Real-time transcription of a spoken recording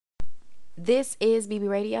This is BB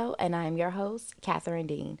Radio, and I am your host, Catherine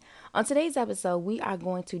Dean. On today's episode, we are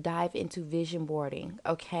going to dive into vision boarding.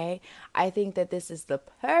 Okay, I think that this is the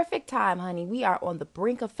perfect time, honey. We are on the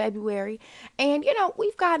brink of February, and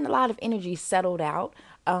we've gotten a lot of energy settled out.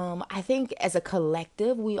 I think as a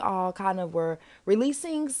collective, we all kind of were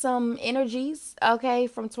releasing some energies, okay,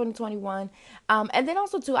 from 2021. And then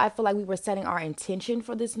also, too, I feel like we were setting our intention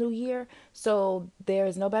for this new year. So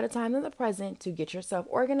there's no better time than the present to get yourself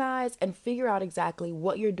organized and figure out exactly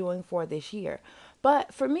what you're doing for this year.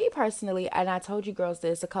 But for me personally, and I told you girls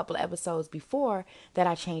this a couple of episodes before, that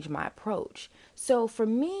I changed my approach. So for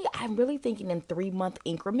me, I'm really thinking in 3 month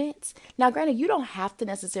increments. Now, granted, you don't have to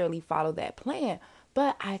necessarily follow that plan,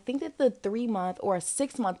 but I think that the 3 month or a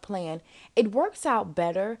 6 month plan, it works out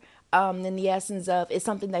better in the essence of it's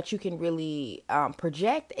something that you can really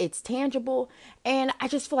project. It's tangible. And I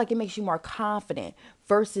just feel like it makes you more confident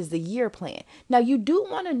versus the year plan. Now, you do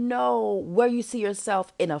want to know where you see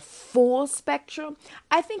yourself in a full spectrum.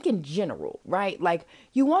 I think in general, right? Like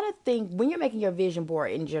you want to think when you're making your vision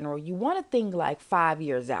board in general, you want to think like 5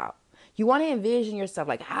 years out. You want to envision yourself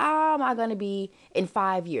like, how am I going to be in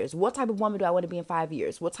 5 years? What type of woman do I want to be in 5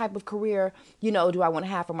 years? What type of career, do I want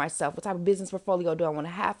to have for myself? What type of business portfolio do I want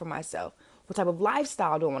to have for myself? What type of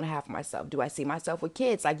lifestyle do I want to have for myself? Do I see myself with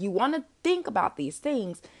kids? Like you want to think about these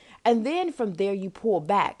things. And then from there, you pull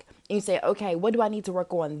back and you say, okay, what do I need to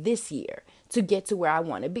work on this year to get to where I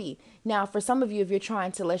want to be? Now, for some of you, if you're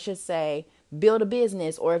trying to, let's just say, build a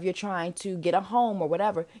business, or if you're trying to get a home or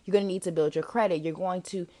whatever, you're going to need to build your credit. You're going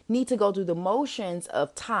to need to go through the motions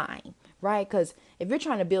of time, right? Because if you're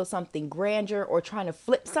trying to build something grandeur or trying to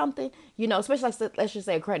flip something, especially like, let's just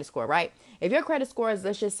say a credit score, right? If your credit score is,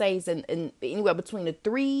 let's just say, is in anywhere between the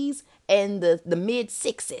threes and the mid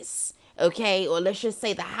sixes, okay? Or let's just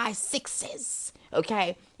say the high sixes,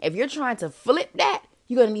 okay? If you're trying to flip that,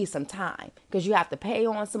 you're going to need some time because you have to pay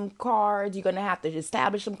on some cards. You're going to have to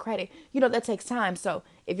establish some credit. That takes time. So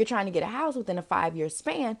if you're trying to get a house within a 5 year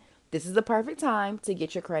span, this is the perfect time to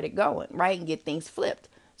get your credit going, right? And get things flipped.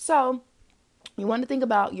 So you want to think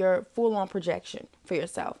about your full on projection for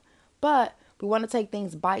yourself. But we want to take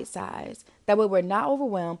things bite sized. That way we're not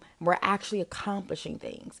overwhelmed and we're actually accomplishing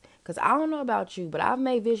things. Because I don't know about you, but I've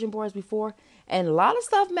made vision boards before and a lot of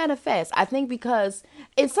stuff manifests. I think because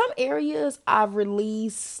in some areas I've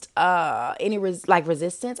released like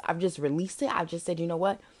resistance. I've just released it. I've just said, you know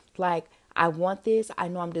what? Like I want this. I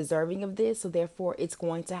know I'm deserving of this. So therefore it's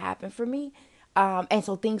going to happen for me. And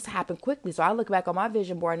so things happen quickly. So I look back on my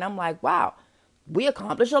vision board and I'm like, wow, we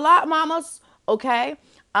accomplished a lot, mamas. Okay.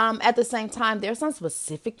 At the same time, there's some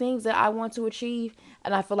specific things that I want to achieve,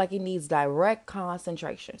 and I feel like it needs direct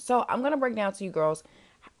concentration. So I'm gonna break down to you girls,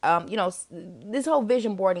 this whole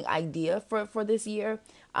vision boarding idea for this year,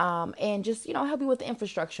 and just help you with the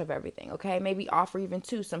infrastructure of everything. Okay, maybe offer even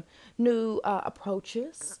too some new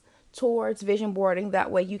approaches towards vision boarding.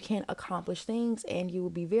 That way you can accomplish things and you will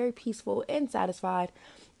be very peaceful and satisfied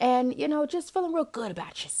and just feeling real good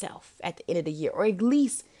about yourself at the end of the year, or at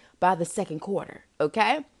least by the second quarter.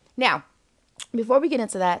 Okay, now before we get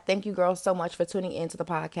into that, thank you girls so much for tuning into the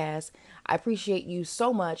podcast. I appreciate you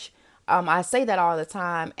so much. I say that all the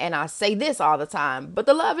time and I say this all the time, but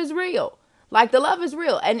the love is real. Like the love is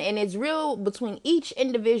real, and it's real between each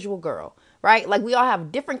individual girl, right? Like we all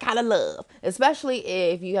have different kind of love, especially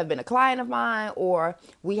if you have been a client of mine or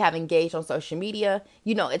we have engaged on social media.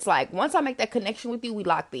 It's like once I make that connection with you, we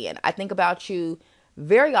locked in. I think about you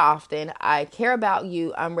very often. I care about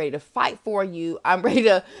you. I'm ready to fight for you. I'm ready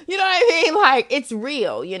to, you know what I mean? Like it's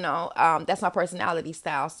real, that's my personality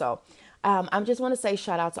style. So I just want to say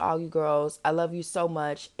shout out to all you girls. I love you so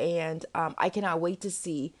much. And I cannot wait to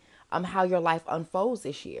see how your life unfolds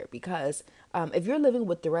this year, because if you're living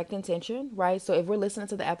with direct intention, right? So if we're listening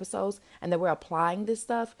to the episodes and that we're applying this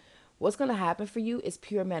stuff, what's going to happen for you is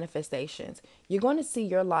pure manifestations. You're going to see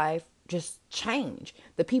your life just change.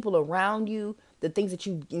 The people around you, the things that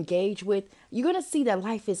you engage with, you're going to see that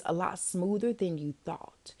life is a lot smoother than you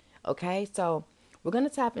thought. Okay? So we're going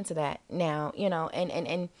to tap into that now,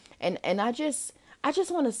 and I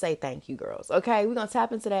just want to say thank you, girls. Okay? We're going to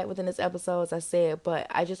tap into that within this episode, as I said, but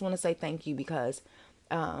I just want to say thank you because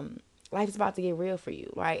life is about to get real for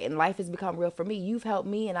you, right? And life has become real for me. You've helped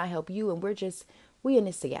me and I help you, and we in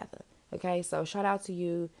this together. Okay? So shout out to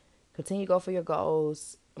you. Continue to go for your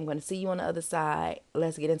goals. I'm going to see you on the other side.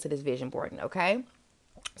 Let's get into this vision boarding, okay?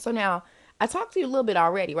 So now, I talked to you a little bit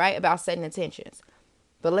already, right, about setting intentions.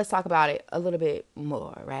 But let's talk about it a little bit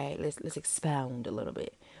more, right? Let's expound a little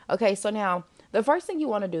bit. Okay, so now the first thing you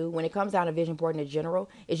want to do when it comes down to vision boarding in general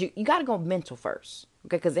is you got to go mental first,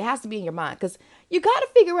 okay? Because it has to be in your mind. Because you got to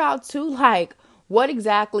figure out too, like,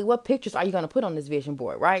 what pictures are you going to put on this vision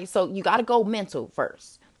board, right? So you got to go mental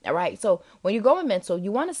first. All right. So when you're going mental,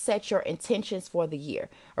 you want to set your intentions for the year.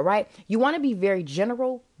 All right. You want to be very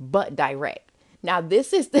general, but direct. Now,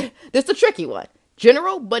 this is the tricky one.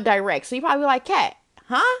 General, but direct. So you probably like, Kat,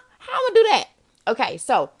 huh? How am I gonna do that? Okay.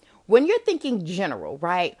 So when you're thinking general,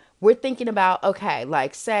 right? We're thinking about, okay,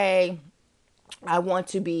 like say I want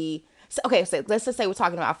to be okay, so let's just say we're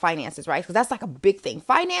talking about finances, right? Because that's like a big thing.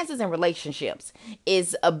 Finances and relationships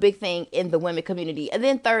is a big thing in the women community. And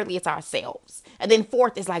then thirdly, it's ourselves. And then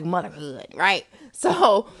fourth is like motherhood, right?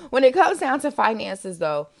 So when it comes down to finances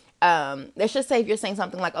though, let's just say if you're saying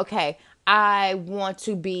something like, okay, I want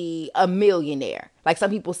to be a millionaire. Like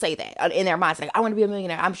some people say that in their minds, like, I want to be a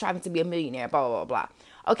millionaire. I'm striving to be a millionaire, blah, blah, blah,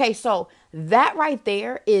 blah. Okay, so that right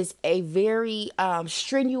there is a very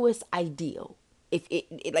strenuous ideal. If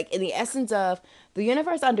it like in the essence of the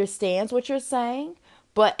universe understands what you're saying,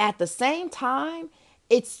 but at the same time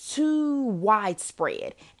it's too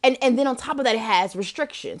widespread, and then on top of that it has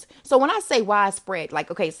restrictions. So when I say widespread,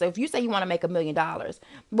 like, okay, so if you say you want to make $1 million,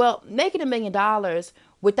 well, making $1 million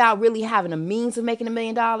without really having a means of making $1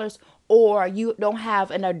 million, or you don't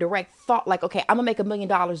have a direct thought like, okay, I'm gonna make $1 million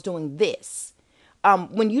doing this.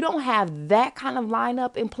 When you don't have that kind of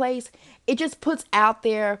lineup in place, it just puts out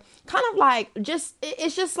there kind of like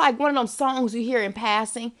it's just like one of those songs you hear in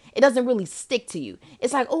passing. It doesn't really stick to you.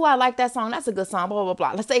 It's like, oh, I like that song. That's a good song, blah, blah,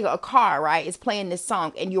 blah. Let's say a car, right, is playing this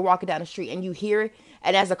song and you're walking down the street and you hear it.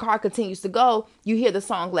 And as the car continues to go, you hear the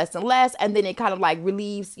song less and less. And then it kind of like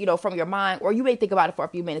relieves, from your mind, or you may think about it for a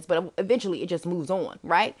few minutes, but eventually it just moves on,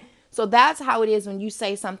 right? So that's how it is when you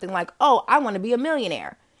say something like, oh, I want to be a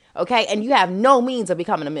millionaire. Okay. And you have no means of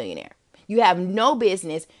becoming a millionaire. You have no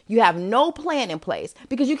business. You have no plan in place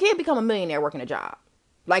because you can't become a millionaire working a job.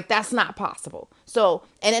 Like that's not possible. So,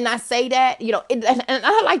 and then I say that, and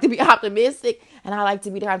I like to be optimistic and I like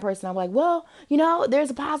to be the kind of person I'm like, well, there's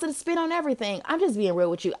a positive spin on everything. I'm just being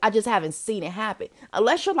real with you. I just haven't seen it happen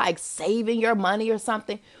unless you're like saving your money or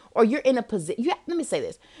something, or you're in a position. Let me say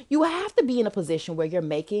this. You have to be in a position where you're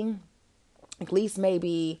making at least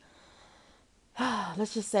maybe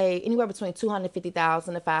let's just say anywhere between $250,000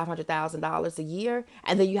 to $500,000 a year.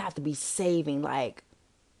 And then you have to be saving like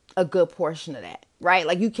a good portion of that, right?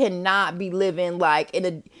 Like you cannot be living like in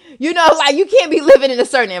a, like you can't be living in a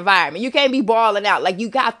certain environment. You can't be balling out. Like you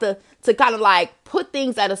got to kind of like put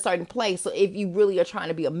things at a certain place. So if you really are trying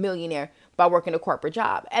to be a millionaire by working a corporate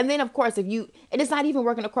job. And then of course, and it's not even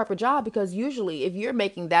working a corporate job, because usually if you're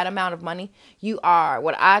making that amount of money, you are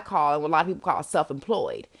what I call, and what a lot of people call,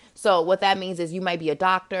 self-employed. So what that means is you might be a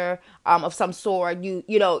doctor of some sort.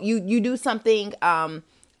 You do something, of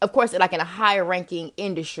course, like in a higher ranking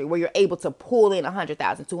industry where you're able to pull in $100,000,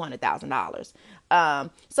 $200,000.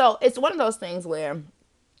 So it's one of those things where,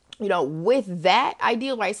 with that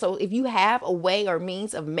ideal, right? So if you have a way or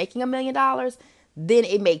means of making $1 million, then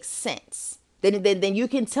it makes sense. Then you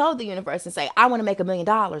can tell the universe and say, I want to make $1 million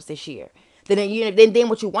this year. Then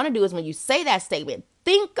what you want to do is when you say that statement,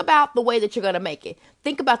 think about the way that you're going to make it.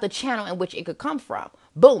 Think about the channel in which it could come from.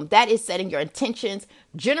 Boom. That is setting your intentions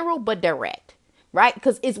general but direct, right?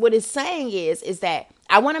 Because what it's saying is that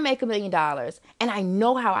I want to make $1 million and I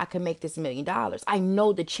know how I can make this $1 million. I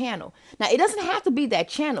know the channel. Now, it doesn't have to be that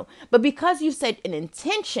channel, but because you set an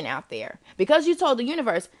intention out there, because you told the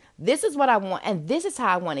universe, this is what I want and this is how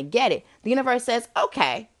I want to get it, the universe says,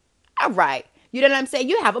 okay, all right. You know what I'm saying?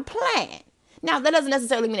 You have a plan. Now, that doesn't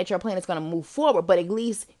necessarily mean that your plan is going to move forward, but at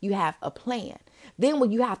least you have a plan. Then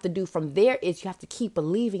what you have to do from there is you have to keep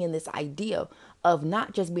believing in this idea of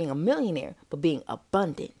not just being a millionaire, but being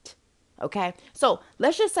abundant. Okay. So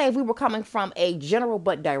let's just say if we were coming from a general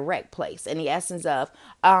but direct place, in the essence of,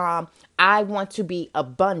 I want to be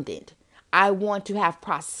abundant. I want to have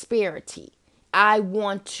prosperity. I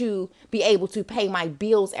want to be able to pay my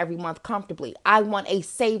bills every month comfortably. I want a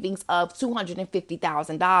savings of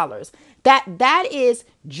 $250,000. That is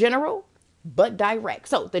general but direct.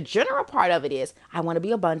 So the general part of it is I want to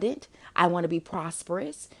be abundant. I want to be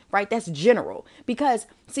prosperous, right? That's general. Because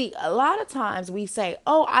see, a lot of times we say,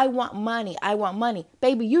 oh, I want money. I want money.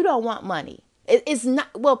 Baby, you don't want money. It's not,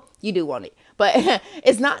 well, you do want it, but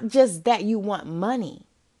it's not just that you want money.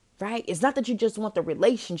 Right? It's not that you just want the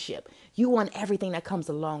relationship. You want everything that comes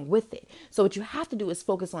along with it. So what you have to do is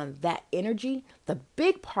focus on that energy, the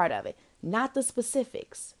big part of it, not the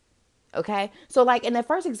specifics. Okay? So like in the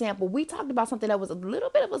first example, we talked about something that was a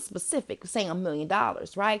little bit of a specific, saying $1 million,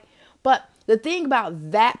 right? But the thing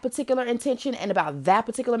about that particular intention and about that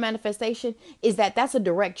particular manifestation is that that's a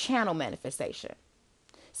direct channel manifestation.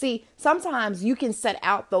 See, sometimes you can set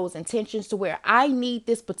out those intentions to where I need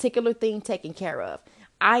this particular thing taken care of.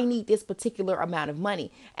 I need this particular amount of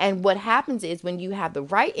money. And what happens is when you have the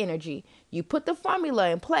right energy, you put the formula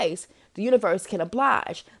in place, the universe can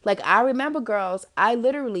oblige. Like I remember, girls, I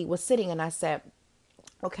literally was sitting and I said,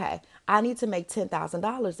 okay, I need to make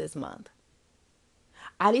 $10,000 this month.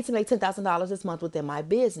 I need to make $10,000 this month within my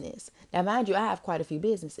business. Now, mind you, I have quite a few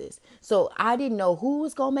businesses. So I didn't know who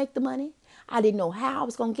was going to make the money. I didn't know how I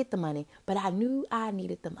was going to get the money, but I knew I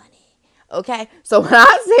needed the money. Okay. So what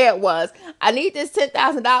I said was, I need this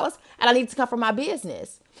 $10,000 and I need to come from my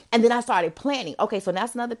business. And then I started planning. Okay. So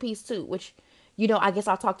that's another piece too, which, I guess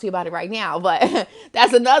I'll talk to you about it right now, but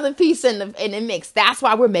that's another piece in the mix. That's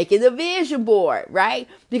why we're making the vision board, right?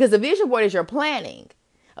 Because the vision board is your planning.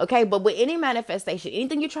 Okay, but with any manifestation,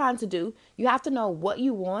 anything you're trying to do, you have to know what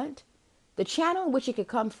you want. The channel in which it could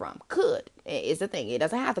come from is the thing. It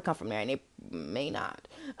doesn't have to come from there, and it may not,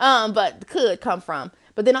 but could come from.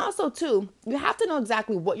 But then also too, you have to know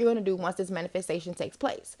exactly what you're going to do once this manifestation takes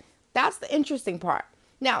place. That's the interesting part.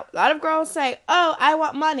 Now, a lot of girls say, "Oh, I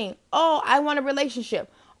want money. Oh, I want a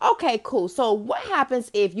relationship." Okay, cool. So what happens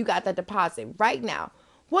if you got that deposit right now?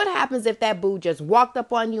 What happens if that boo just walked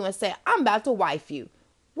up on you and said, "I'm about to wife you"?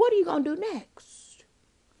 What are you going to do next?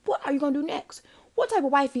 What are you going to do next? What type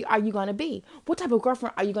of wifey are you going to be? What type of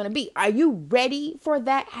girlfriend are you going to be? Are you ready for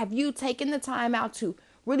that? Have you taken the time out to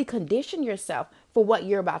really condition yourself for what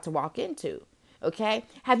you're about to walk into? Okay.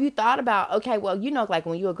 Have you thought about, okay, well, like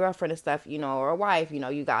when you're a girlfriend and stuff, or a wife,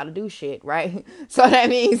 you got to do shit, right? So that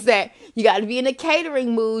means that you got to be in a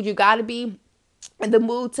catering mood. You got to be in the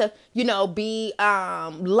mood to, be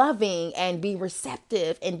loving and be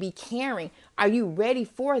receptive and be caring. Are you ready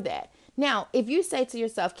for that? Now, if you say to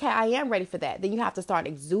yourself, "Okay, I am ready for that," then you have to start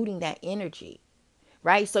exuding that energy,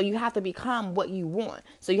 right? So you have to become what you want.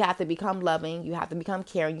 So you have to become loving. You have to become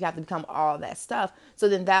caring. You have to become all that stuff. So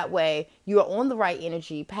then that way you are on the right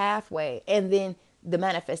energy pathway, and then the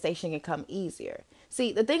manifestation can come easier.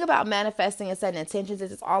 See, the thing about manifesting and setting intentions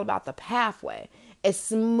is it's all about the pathway. It's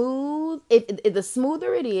smooth. If the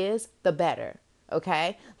smoother it is, the better.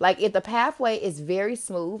 Okay. Like if the pathway is very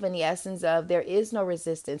smooth in the essence of there is no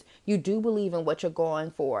resistance, you do believe in what you're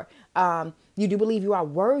going for. You do believe you are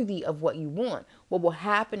worthy of what you want. What will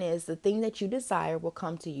happen is the thing that you desire will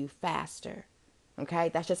come to you faster. Okay.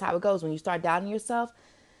 That's just how it goes. When you start doubting yourself,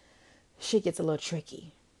 shit gets a little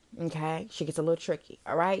tricky. Okay. Shit gets a little tricky.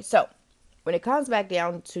 All right. So when it comes back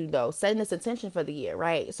down to though setting this intention for the year,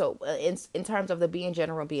 right? So in terms of the being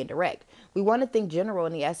general and being direct, we want to think general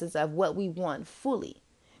in the essence of what we want fully,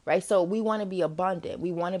 right? So we want to be abundant.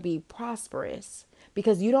 We want to be prosperous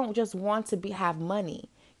because you don't just want to have money.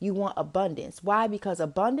 You want abundance. Why? Because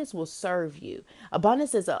abundance will serve you.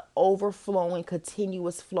 Abundance is an overflowing,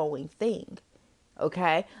 continuous flowing thing.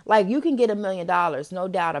 Okay. Like you can get $1 million, no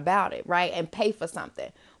doubt about it, right? And pay for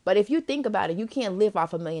something. But if you think about it, you can't live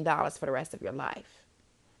off $1 million for the rest of your life,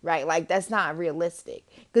 right? Like that's not realistic.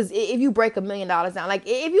 Because if you break $1 million down, like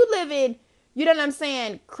if you live in, you know what I'm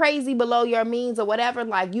saying, crazy below your means or whatever,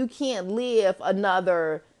 like you can't live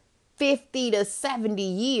another 50 to 70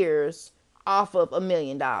 years off of $1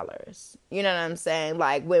 million. You know what I'm saying?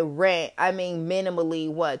 Like with rent, I mean,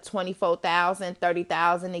 minimally what, 24,000,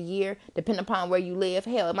 30,000 a year, depending upon where you live.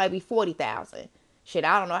 Hell, it might be 40,000. Shit,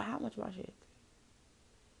 I don't know how much my shit.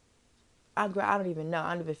 I don't even know.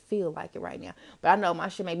 I don't even feel like it right now. But I know my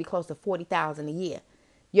shit may be close to 40,000 a year.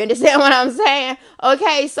 You understand what I'm saying?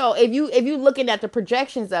 Okay, so if you looking at the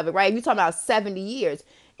projections of it, right? If you're talking about 70 years,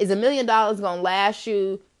 is $1 million gonna last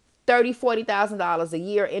you $30,000-$40,000 a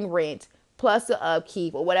year in rent plus the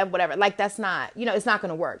upkeep or whatever? Like that's not, it's not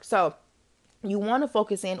gonna work. So you want to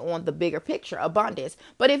focus in on the bigger picture, abundance.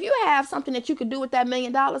 But if you have something that you could do with that $1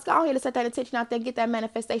 million, go ahead and set that intention out there, get that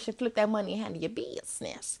manifestation, flip that money and handle your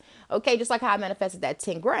business. Okay, just like how I manifested that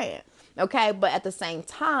 10 grand. Okay, but at the same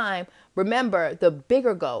time, remember the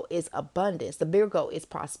bigger goal is abundance. The bigger goal is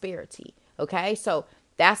prosperity. Okay, so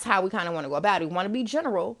that's how we kind of want to go about it. We want to be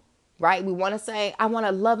general, right? We want to say, I want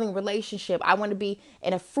a loving relationship. I want to be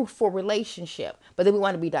in a fruitful relationship. But then we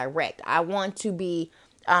want to be direct. I want to be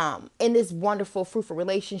in this wonderful, fruitful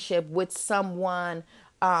relationship with someone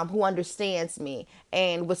who understands me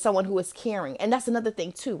and with someone who is caring. And that's another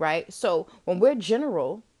thing too, right? So when we're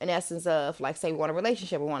general, in essence of like, say we want a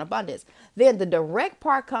relationship, we want abundance, then the direct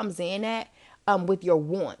part comes in at with your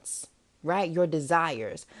wants, right? Your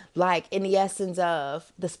desires, like in the essence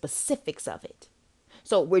of the specifics of it.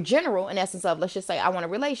 So we're general in essence of, let's just say I want a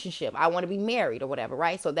relationship. I want to be married or whatever,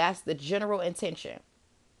 right? So that's the general intention.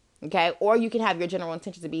 Okay. Or you can have your general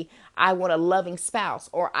intention to be, I want a loving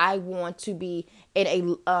spouse, or I want to be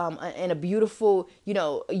in a beautiful,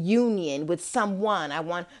 union with someone. I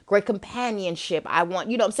want great companionship. I want,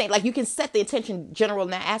 what I'm saying? Like, you can set the intention general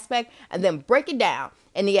in that aspect and then break it down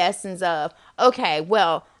in the essence of, okay,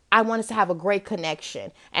 well, I want us to have a great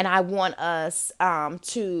connection, and I want us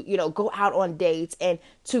to, go out on dates and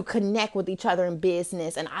to connect with each other in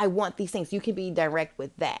business. And I want these things. You can be direct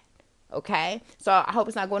with that. Okay. So I hope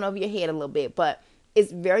it's not going over your head a little bit, but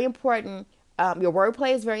it's very important. Your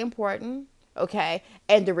wordplay is very important. Okay.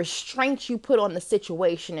 And the restraint you put on the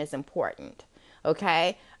situation is important.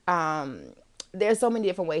 Okay. There's so many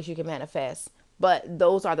different ways you can manifest, but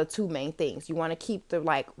those are the two main things. You want to keep the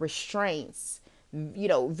like restraints,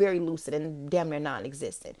 very lucid and damn near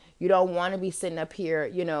non-existent. You don't want to be sitting up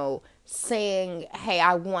here, saying, hey,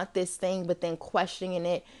 I want this thing, but then questioning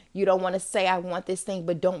it. You don't want to say, I want this thing,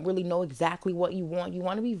 but don't really know exactly what you want. You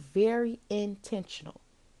want to be very intentional.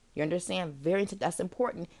 You understand? That's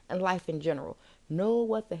important in life in general. Know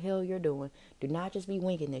what the hell you're doing. Do not just be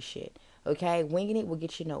winging this shit. Okay? Winging it will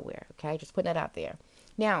get you nowhere. Okay? Just putting that out there.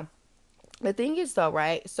 Now, the thing is though,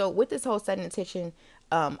 right? So with this whole setting intention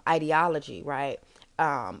ideology, right?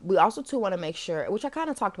 We also too want to make sure, which I kind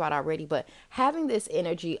of talked about already, but having this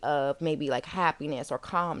energy of maybe like happiness or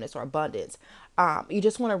calmness or abundance, you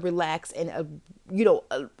just want to relax and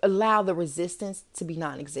allow the resistance to be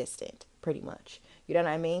non-existent, pretty much. You know what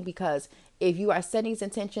I mean? Because if you are setting these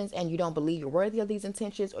intentions and you don't believe you're worthy of these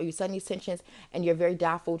intentions, or you set these intentions and you're very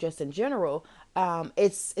doubtful just in general,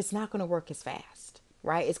 it's not going to work as fast.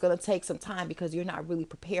 Right? It's going to take some time because you're not really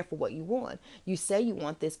prepared for what you want. You say you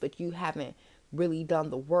want this, but you haven't really done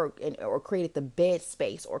the work or created the bed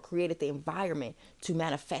space or created the environment to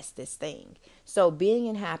manifest this thing. So being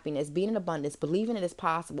in happiness, being in abundance, believing it is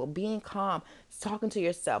possible, being calm, talking to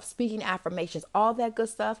yourself, speaking affirmations, all that good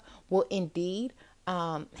stuff will indeed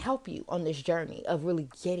help you on this journey of really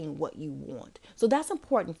getting what you want. So that's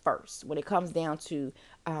important first when it comes down to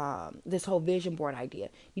this whole vision board idea.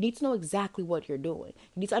 You need to know exactly what you're doing.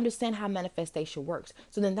 You need to understand how manifestation works.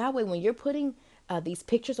 So then that way, when you're putting these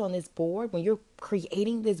pictures on this board, when you're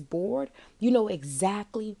creating this board, you know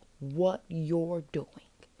exactly what you're doing.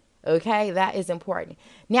 Okay, that is important.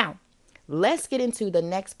 Now, let's get into the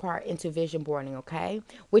next part into vision boarding, okay?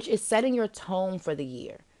 Which is setting your tone for the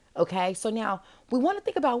year. Okay, so now we want to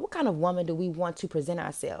think about what kind of woman do we want to present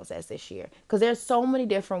ourselves as this year? Because there's so many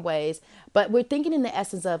different ways, but we're thinking in the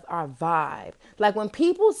essence of our vibe. Like when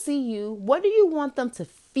people see you, what do you want them to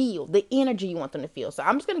feel? The energy you want them to feel. So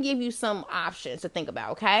I'm just going to give you some options to think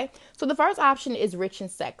about, okay? So the first option is rich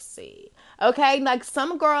and sexy. Okay, like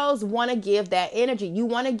some girls want to give that energy. You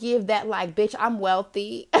want to give that like, bitch, I'm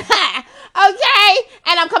wealthy. Okay,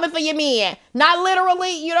 and I'm coming for your men. Not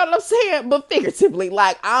literally, you know what I'm saying, but figuratively.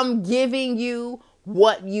 Like I'm giving you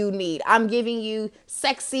what you need. I'm giving you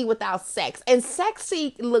sexy without sex. And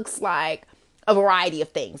sexy looks like a variety of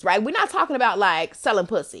things, right? We're not talking about like selling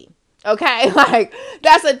pussy. Okay, like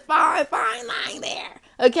that's a fine line there.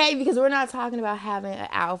 Okay, because we're not talking about having an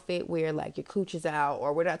outfit where like your cooch is out,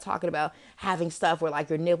 or we're not talking about having stuff where like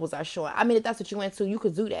your nipples are showing. I mean, if that's what you into, you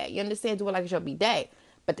could do that. You understand? Do it like it's your B-day.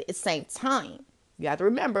 But at the same time, you have to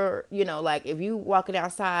remember, like if you walking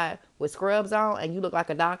outside with scrubs on and you look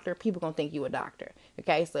like a doctor, people gonna think you a doctor.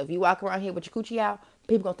 Okay, so if you walk around here with your coochie out,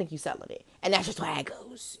 people gonna think you selling it, and that's just how it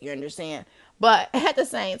goes. You understand? But at the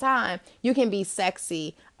same time, you can be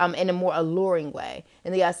sexy in a more alluring way,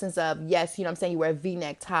 in the essence of, yes, you know what I'm saying, you wear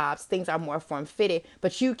V-neck tops, things are more form fitted,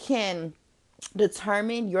 but you can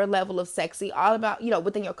determine your level of sexy all about,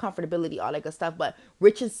 within your comfortability, all that good stuff. But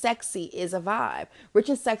rich and sexy is a vibe. Rich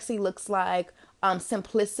and sexy looks like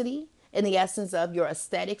simplicity in the essence of your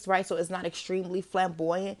aesthetics, right? So it's not extremely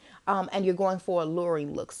flamboyant, and you're going for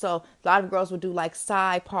alluring looks. So a lot of girls would do like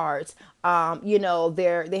side parts.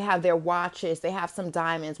 They have their watches, they have some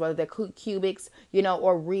diamonds, whether they're cubics,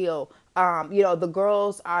 or real. The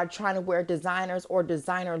girls are trying to wear designers or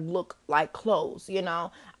designer look like clothes,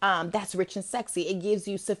 that's rich and sexy. It gives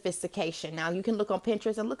you sophistication. Now you can look on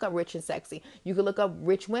Pinterest and look up rich and sexy. You can look up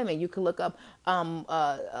rich women. You can look up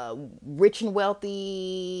rich and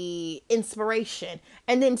wealthy inspiration,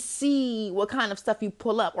 and then see what kind of stuff you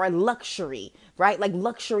pull up, or luxury, right? Like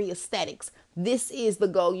luxury aesthetics. This is the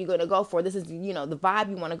goal you're going to go for. This is, the vibe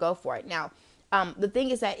you want to go for it. Now, the thing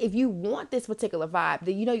is that if you want this particular vibe,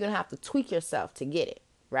 then you're going to have to tweak yourself to get it,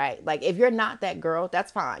 right? Like if you're not that girl,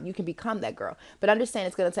 that's fine. You can become that girl. But understand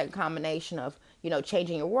it's going to take a combination of,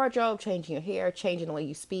 changing your wardrobe, changing your hair, changing the way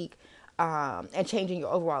you speak, and changing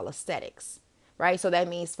your overall aesthetics, right? So that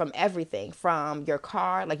means from everything, from your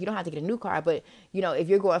car, like you don't have to get a new car, but if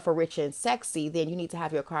you're going for rich and sexy, then you need to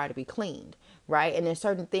have your car to be cleaned, right? And then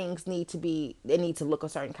certain things they need to look a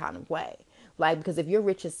certain kind of way. Like, because if you're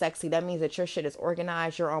rich and sexy, that means that your shit is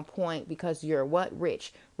organized, you're on point because you're what?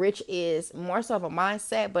 Rich. Rich is more so of a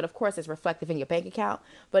mindset, but of course it's reflective in your bank account,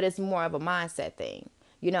 but it's more of a mindset thing.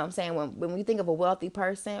 You know what I'm saying? When we think of a wealthy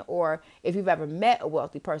person, or if you've ever met a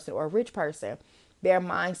wealthy person or a rich person, their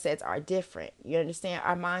mindsets are different. You understand?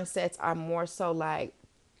 Our mindsets are more so like,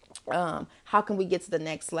 how can we get to the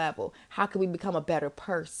next level? How can we become a better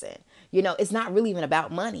person? It's not really even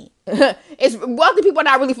about money. It's wealthy people are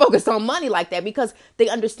not really focused on money like that because they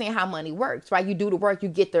understand how money works, right? You do the work, you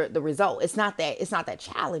get the result. It's not that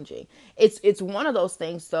challenging. It's one of those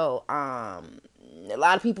things. So, a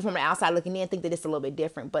lot of people from the outside looking in think that it's a little bit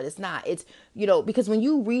different, but it's not. It's, because when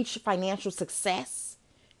you reach financial success,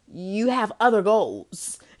 you have other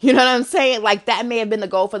goals. You know what I'm saying? Like, that may have been the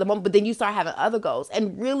goal for the moment, but then you start having other goals.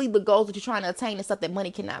 And really the goals that you're trying to attain is stuff that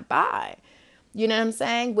money cannot buy. You know what I'm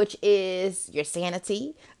saying? Which is your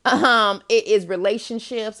sanity. It is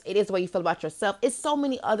relationships. It is the way you feel about yourself. It's so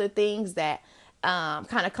many other things that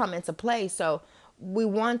kind of come into play. So we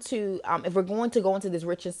want to, if we're going to go into this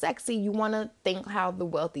rich and sexy, you want to think how the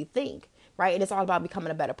wealthy think. Right? And it's all about becoming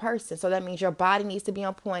a better person. So that means your body needs to be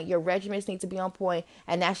on point. Your regimens need to be on point.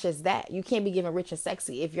 And that's just that. You can't be given rich and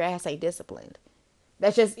sexy if your ass ain't disciplined.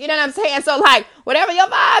 That's just, you know what I'm saying? So like, whatever your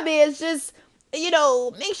vibe is, just,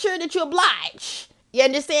 make sure that you oblige. You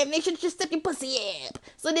understand? Make sure that you step your pussy up.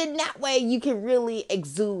 So then that way you can really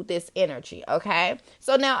exude this energy, okay?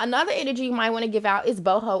 So now another energy you might want to give out is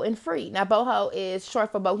boho and free. Now boho is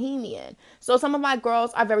short for bohemian. So some of my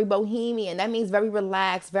girls are very bohemian. That means very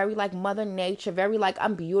relaxed, very like mother nature, very like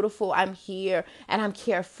I'm beautiful, I'm here, and I'm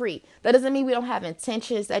carefree. That doesn't mean we don't have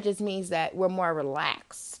intentions. That just means that we're more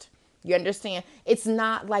relaxed. You understand? It's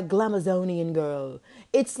not like Glamazonian girl.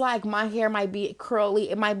 It's like my hair might be curly.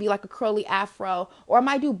 It might be like a curly afro, or I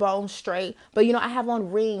might do bone straight. But I have on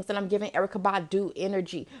rings and I'm giving Erykah Badu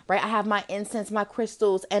energy, right? I have my incense, my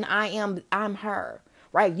crystals, and I'm her,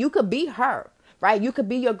 right? You could be her, right? You could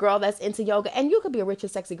be your girl that's into yoga, and you could be a rich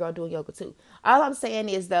and sexy girl doing yoga too. All I'm saying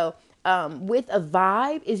is though, with a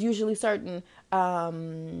vibe is usually certain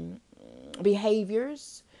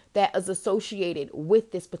behaviors that is associated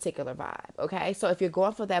with this particular vibe. Okay. So if you're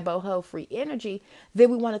going for that boho free energy,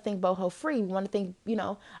 then we want to think boho free. We want to think,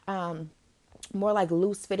 more like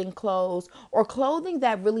loose fitting clothes or clothing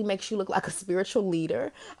that really makes you look like a spiritual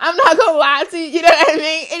leader. I'm not gonna lie to you, you know what I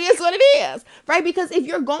mean? It is what it is, right? Because if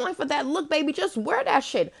you're going for that look, baby, just wear that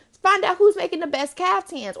shit. Find out who's making the best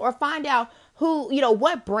caftans, or find out who,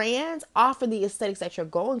 what brands offer the aesthetics that you're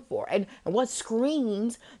going for, and what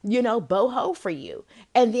screams, boho for you.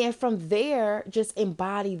 And then from there, just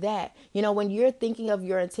embody that. When you're thinking of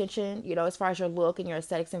your intention, as far as your look and your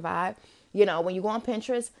aesthetics and vibe, when you go on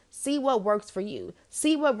Pinterest, see what works for you.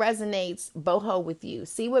 See what resonates boho with you.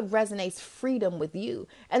 See what resonates freedom with you.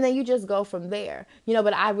 And then you just go from there.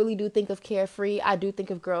 But I really do think of carefree. I do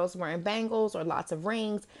think of girls wearing bangles or lots of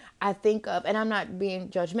rings. I think of, and I'm not being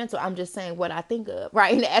judgmental, I'm just saying what I think of,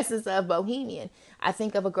 right? In the essence of bohemian. I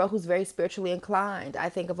think of a girl who's very spiritually inclined. I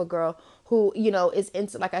think of a girl who, is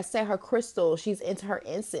into, like I said, her crystal. She's into her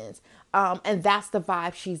incense. And that's the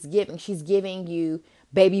vibe she's giving. She's giving you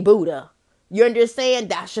baby Buddha. You understand?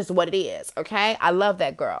 That's just what it is. Okay. I love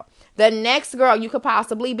that girl. The next girl you could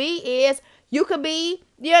possibly be is, you could be,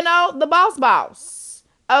 the boss.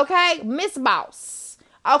 Okay. Miss Boss.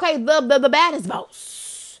 Okay. The baddest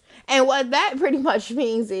boss. And what that pretty much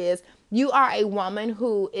means is you are a woman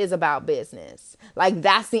who is about business. Like,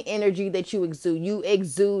 that's the energy that you exude. You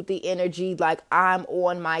exude the energy like, I'm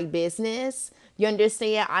on my business. You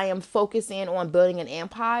understand? I am focusing on building an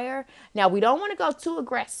empire. Now, we don't want to go too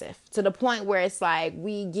aggressive to the point where it's like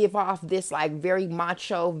we give off this like very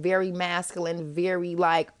macho, very masculine, very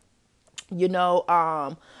like,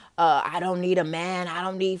 I don't need a man. I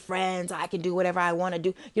don't need friends. I can do whatever I want to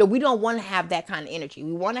do. We don't want to have that kind of energy.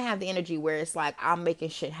 We want to have the energy where it's like, I'm making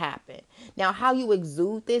shit happen. Now, how you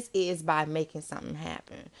exude this is by making something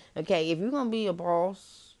happen. Okay. If you're going to be a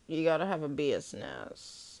boss, you got to have a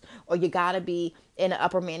business. Or you got to be in an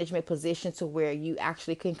upper management position to where you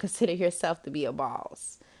actually can consider yourself to be a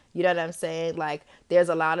boss. You know what I'm saying? Like, there's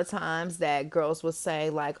a lot of times that girls will say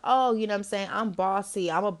like, oh, you know what I'm saying? I'm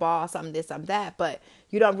bossy. I'm a boss. I'm this, I'm that. But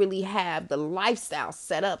you don't really have the lifestyle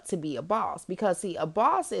set up to be a boss, because see, a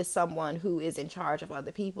boss is someone who is in charge of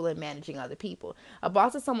other people and managing other people. A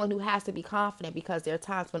boss is someone who has to be confident, because there are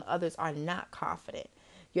times when others are not confident.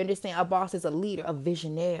 You understand? A boss is a leader, a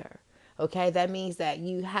visionaire. Okay, that means that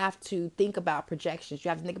you have to think about projections. You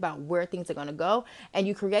have to think about where things are going to go, and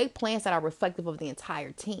you create plans that are reflective of the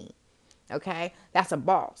entire team. Okay, that's a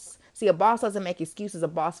boss. See, a boss doesn't make excuses, a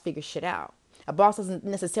boss figures shit out. A boss doesn't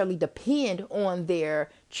necessarily depend on their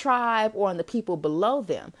tribe or on the people below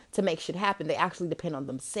them to make shit happen. They actually depend on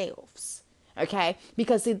themselves. Okay,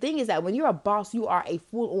 because the thing is that when you're a boss, you are a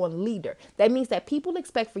full on leader. That means that people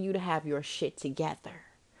expect for you to have your shit together.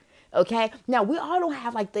 Okay. Now we all don't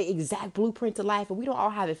have like the exact blueprint to life, and we don't all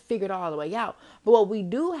have it figured all the way out. But what we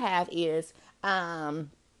do have is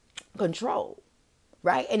control,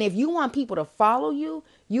 right? And if you want people to follow you,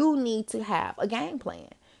 you need to have a game plan.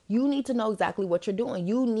 You need to know exactly what you're doing.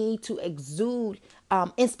 You need to exude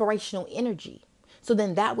inspirational energy. So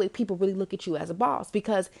then that way people really look at you as a boss.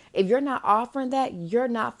 Because if you're not offering that, you're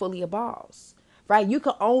not fully a boss, right? You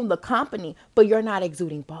could own the company, but you're not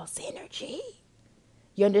exuding boss energy.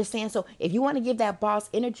 You understand? So if you want to give that boss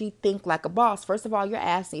energy, think like a boss. First of all, your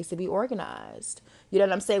ass needs to be organized. You know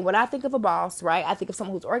what I'm saying? When I think of a boss, right? I think of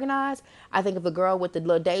someone who's organized. I think of the girl with the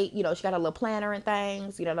little date. You know, she got a little planner and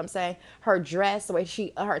things. You know what I'm saying? Her dress, the way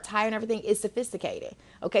her attire and everything is sophisticated.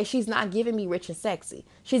 Okay, she's not giving me rich and sexy.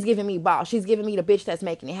 She's giving me boss. She's giving me the bitch that's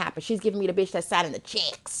making it happen. She's giving me the bitch that's signing the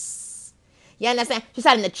checks. You understand? She's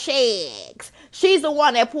signing the checks. She's the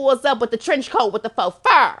one that pulls up with the trench coat with the faux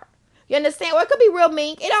fur. You understand? Or it could be real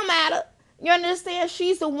mink. It don't matter. You understand?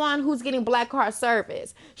 She's the one who's getting black card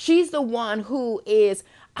service. She's the one who is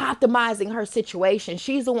optimizing her situation.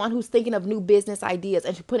 She's the one who's thinking of new business ideas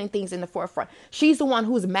and putting things in the forefront. She's the one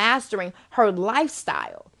who's mastering her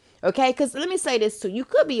lifestyle. Okay? Because let me say this too. You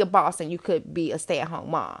could be a boss and you could be a stay-at-home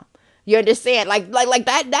mom. You understand? Like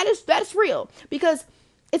that's real. Because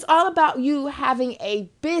it's all about you having a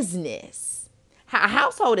business. A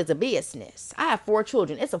household is a business. I have 4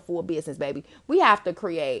 children. It's a full business, baby. We have to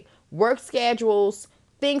create work schedules.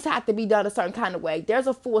 Things have to be done a certain kind of way. There's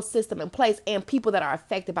a full system in place and people that are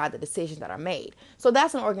affected by the decisions that are made. So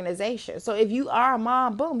that's an organization. So if you are a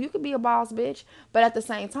mom, boom, you could be a boss bitch. But at the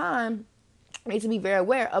same time, you need to be very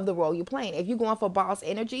aware of the role you're playing. If you're going for boss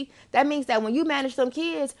energy, that means that when you manage them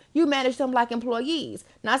kids, you manage them like employees.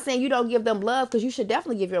 Not saying you don't give them love, because you should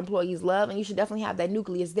definitely give your employees love and you should definitely have that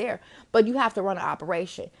nucleus there. But you have to run an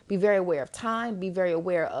operation. Be very aware of time. Be very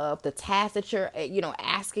aware of the tasks that you're,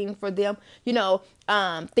 asking for them.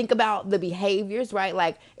 Think about the behaviors, right?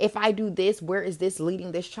 Like, if I do this, where is this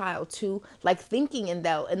leading this child to? Like, thinking in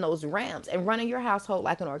those realms and running your household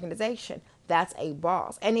like an organization. That's a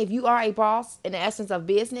boss. And if you are a boss in the essence of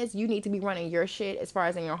business, you need to be running your shit as far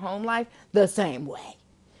as in your home life the same way.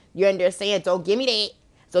 You understand? Don't give me that.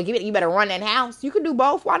 So give it. You better run that house. You can do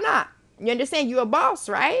both. Why not? You understand? You're a boss,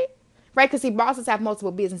 right? Right? Because see, bosses have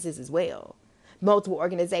multiple businesses as well, multiple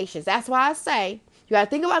organizations. That's why I say you got to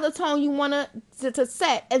think about the tone you want to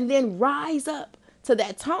set, and then rise up to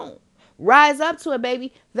that tone. Rise up to it,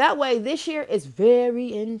 baby. That way this year is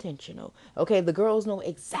very intentional. Okay, the girls know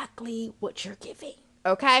exactly what you're giving.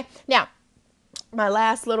 Okay, now my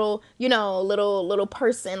last little, little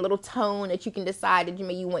person, little tone that you can decide that you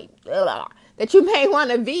may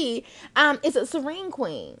want to be, is a serene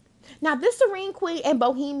queen. Now, this serene queen and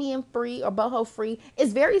bohemian free or boho free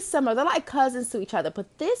is very similar. They're like cousins to each other,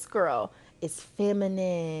 but this girl is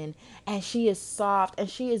feminine and she is soft and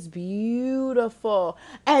she is beautiful.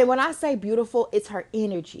 And when I say beautiful, it's her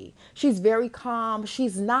energy. She's very calm.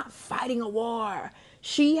 She's not fighting a war.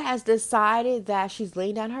 She has decided that she's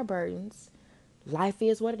laying down her burdens. Life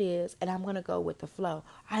is what it is, and I'm going to go with the flow.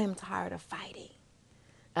 I am tired of fighting.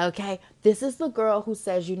 Okay? This is the girl who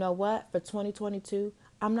says, you know what? For 2022,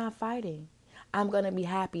 I'm not fighting. I'm going to be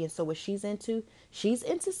happy. And so what she's into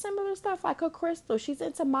similar stuff like her crystal. She's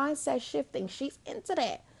into mindset shifting. She's into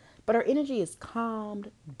that. But her energy is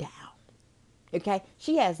calmed down. Okay?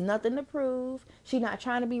 She has nothing to prove. She's not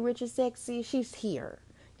trying to be rich and sexy. She's here.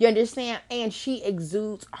 You understand? And she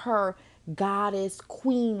exudes her goddess,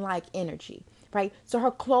 queen-like energy. Right? So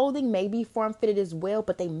her clothing may be form-fitted as well,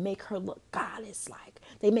 but they make her look goddess-like.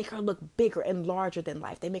 They make her look bigger and larger than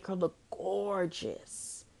life. They make her look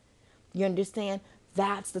gorgeous. You understand?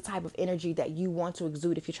 That's the type of energy that you want to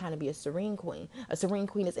exude if you're trying to be a serene queen. A serene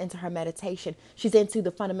queen is into her meditation. She's into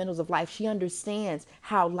the fundamentals of life. She understands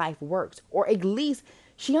how life works, or at least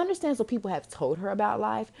she understands what people have told her about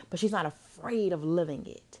life, but she's not afraid of living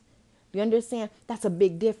it. You understand? That's a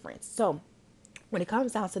big difference. So when it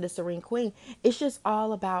comes down to the serene queen, it's just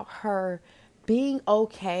all about her being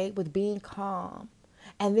okay with being calm.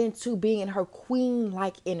 And then to being in her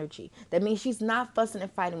queen-like energy. That means she's not fussing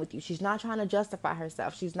and fighting with you. She's not trying to justify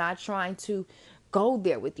herself. She's not trying to go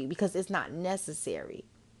there with you because it's not necessary.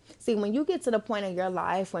 See, when you get to the point in your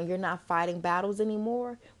life when you're not fighting battles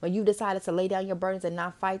anymore, when you decided to lay down your burdens and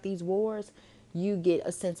not fight these wars, you get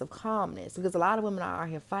a sense of calmness, because a lot of women are out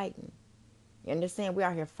here fighting. You understand? We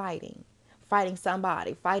are here fighting. Fighting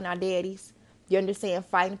somebody. Fighting our daddies. You understand?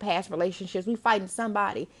 Fighting past relationships. We fighting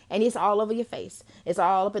somebody. And it's all over your face. It's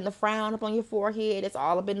all up in the frown up on your forehead. It's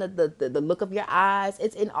all up in the look of your eyes.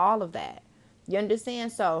 It's in all of that. You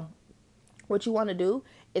understand? So what you want to do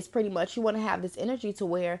is pretty much you want to have this energy to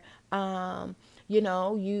where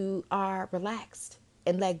you are relaxed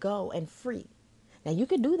and let go and free. Now you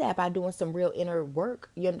can do that by doing some real inner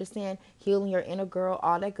work. You understand? Healing your inner girl,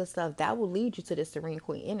 all that good stuff. That will lead you to this Serene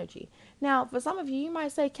Queen energy. Now, for some of you, you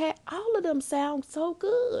might say, Kat, all of them sound so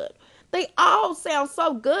good. They all sound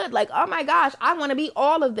so good. Like, oh my gosh, I want to be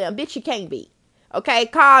all of them. Bitch, you can't be. Okay,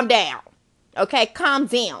 calm down. Okay, calm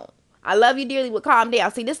down. I love you dearly, but calm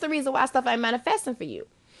down. See, this is the reason why stuff ain't manifesting for you.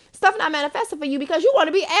 Stuff not manifesting for you because you want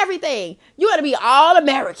to be everything. You want to be all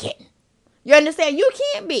American. You understand? You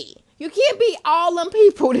can't be. You can't be all them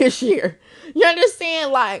people this year. You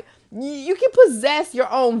understand? Like, you can possess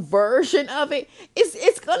your own version of it.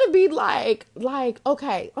 It's gonna be like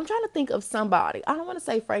okay, I'm trying to think of somebody. I don't want to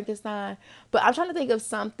say Frankenstein, but I'm trying to think of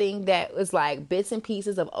something that was like bits and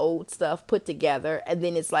pieces of old stuff put together, and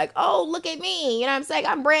then it's like, oh, look at me. You know what I'm saying?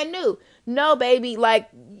 I'm brand new. No, baby, like,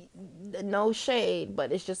 no shade,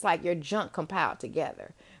 but it's just like your junk compiled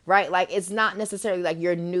together, right? Like, it's not necessarily like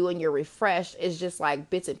you're new and you're refreshed. It's just like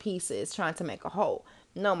bits and pieces trying to make a whole.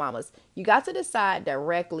 No, mamas, you got to decide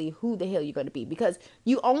directly who the hell you're going to be, because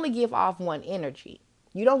you only give off one energy.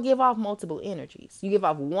 You don't give off multiple energies. You give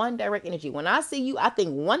off one direct energy. When I see you, I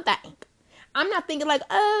think one thing. I'm not thinking like,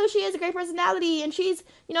 oh, she has a great personality and she's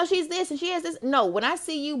this and she has this. No, when I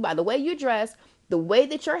see you, by the way you dress, the way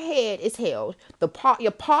that your head is held,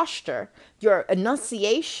 your posture, your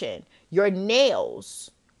enunciation, your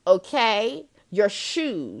nails, okay, your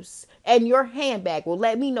shoes, and your handbag will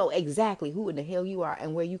let me know exactly who in the hell you are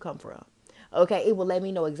and where you come from. Okay, it will let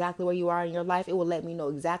me know exactly where you are in your life. It will let me know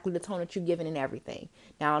exactly the tone that you're giving and everything.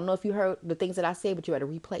 Now, I don't know if you heard the things that I said, but you better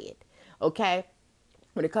replay it. Okay?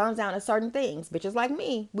 When it comes down to certain things, bitches like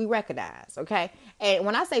me, we recognize, okay? And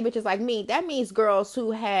when I say bitches like me, that means girls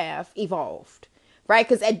who have evolved, right?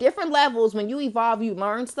 Because at different levels, when you evolve, you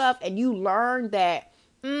learn stuff, and you learn that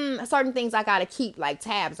certain things I got to keep like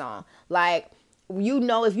tabs on. Like,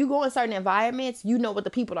 if you go in certain environments, you know what the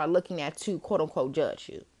people are looking at to quote unquote judge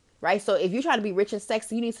you. Right? So if you're trying to be rich and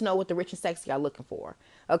sexy, you need to know what the rich and sexy are looking for.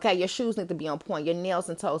 Okay, your shoes need to be on point. Your nails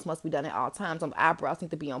and toes must be done at all times. The eyebrows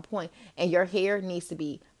need to be on point. And your hair needs to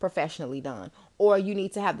be professionally done. Or you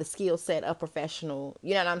need to have the skill set of professional,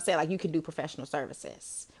 you know what I'm saying? Like, you can do professional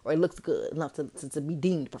services. Or it looks good enough to be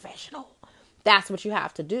deemed professional. That's what you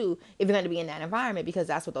have to do if you're going to be in that environment, because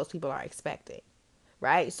that's what those people are expecting.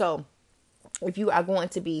 Right? So if you are going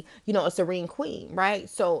to be, a serene queen, right?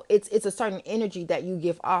 So it's a certain energy that you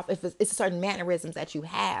give off. If it's a certain mannerisms that you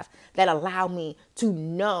have that allow me to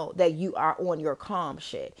know that you are on your calm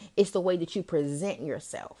shit. It's the way that you present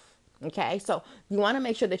yourself. Okay. So you want to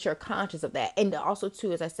make sure that you're conscious of that. And also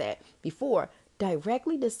too, as I said before,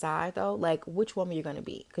 directly decide though, like which woman you're going to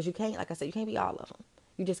be. Cause you can't, like I said, you can't be all of them.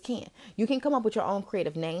 You just can't. You can come up with your own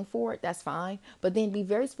creative name for it. That's fine. But then be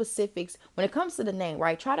very specific when it comes to the name,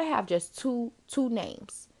 right? Try to have just two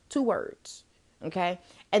names, 2 words. Okay.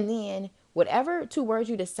 And then whatever 2 words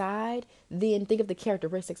you decide, then think of the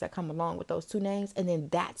characteristics that come along with those 2 names. And then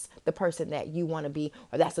that's the person that you want to be,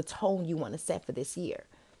 or that's the tone you want to set for this year.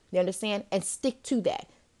 You understand? And stick to that.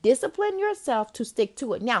 Discipline yourself to stick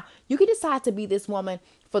to it. Now, you can decide to be this woman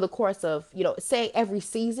for the course of, say every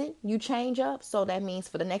season you change up. So that means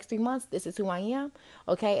for the next 3 months, this is who I am.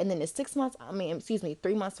 Okay. And then in 6 months,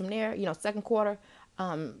 3 months from there, second quarter,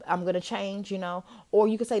 I'm going to change, or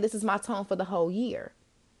you could say, this is my tone for the whole year.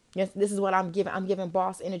 Yes, this is what I'm giving. I'm giving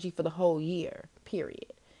boss energy for the whole year,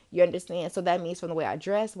 period. You understand? So that means from the way I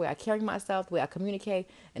dress, the way I carry myself, the way I communicate,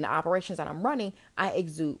 and the operations that I'm running, I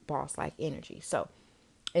exude boss-like energy. So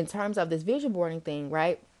in terms of this vision boarding thing,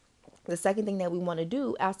 right? The second thing that we want to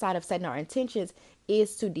do outside of setting our intentions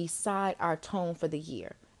is to decide our tone for the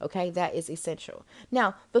year. Okay, that is essential.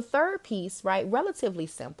 Now, the third piece, right, relatively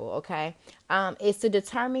simple, okay, is to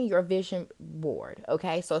determine your vision board.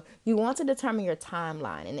 Okay, so you want to determine your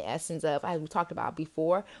timeline in the essence of, as we talked about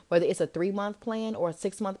before, whether it's a 3-month plan or a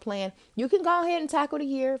 6-month plan. You can go ahead and tackle the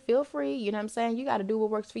year. Feel free. You know what I'm saying? You got to do what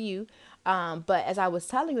works for you. But as I was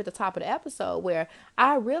telling you at the top of the episode, where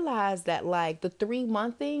I realized that like the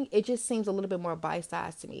 3-month thing, it just seems a little bit more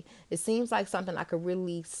bite-sized to me. It seems like something I could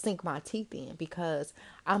really sink my teeth in, because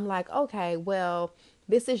I'm like, okay, well,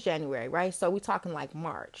 this is January, right? So we're talking like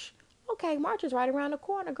March. okay, March is right around the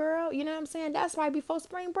corner, girl. You know what I'm saying? That's right before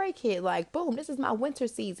spring break hit. Like, boom, this is my winter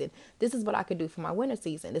season. This is what I could do for my winter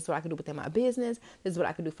season. This is what I could do within my business. This is what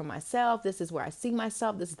I could do for myself. This is where I see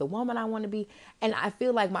myself. This is the woman I want to be. And I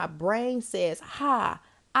feel like my brain says, ha,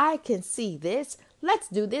 I can see this. Let's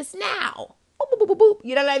do this now. Boop, boop, boop, boop, boop.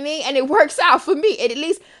 You know what I mean? And it works out for me. And at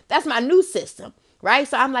least that's my new system. Right.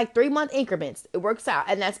 So I'm like 3-month increments. It works out.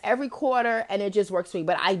 And that's every quarter. And it just works for me.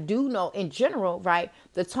 But I do know in general, right,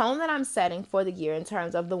 the tone that I'm setting for the year in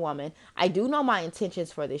terms of the woman, I do know my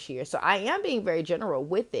intentions for this year. So I am being very general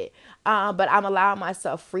with it. But I'm allowing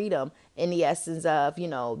myself freedom in the essence of,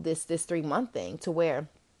 this 3-month thing to where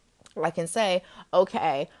I can say,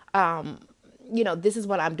 okay, this is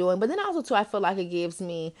what I'm doing. But then also too, I feel like it gives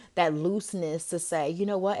me that looseness to say, you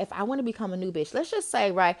know what, if I want to become a new bitch, let's just say,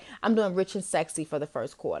 right, I'm doing rich and sexy for the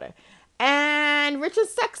first quarter. And rich and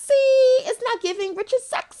sexy, it's not giving rich and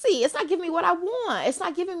sexy. It's not giving me what I want. It's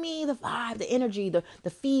not giving me the vibe, the energy, the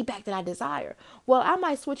feedback that I desire. Well, I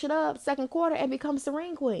might switch it up second quarter and become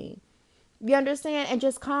Serene Queen. You understand? And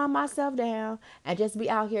just calm myself down and just be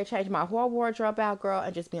out here, change my whole wardrobe out, girl,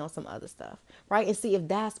 and just be on some other stuff, right? And see if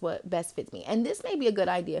that's what best fits me. And this may be a good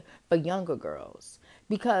idea for younger girls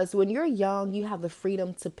because when you're young, you have the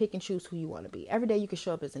freedom to pick and choose who you want to be. Every day you can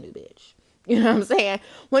show up as a new bitch. You know what I'm saying?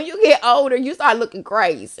 When you get older, you start looking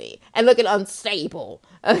crazy and looking unstable.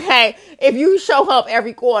 Okay? If you show up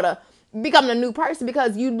every quarter becoming a new person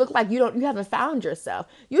because you look like you haven't found yourself.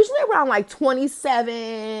 Usually around like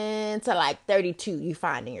 27 to like 32, you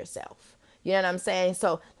finding yourself. You know what I'm saying?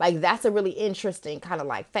 So like that's a really interesting kind of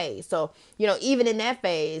like phase. So, even in that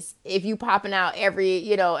phase, if you popping out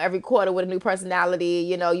every quarter with a new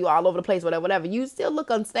personality, you all over the place, whatever, you still look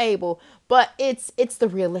unstable, but it's the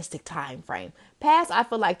realistic time frame. Past, I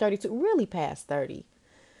feel like 32, really past 30.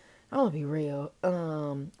 I'm gonna be real.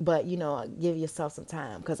 But give yourself some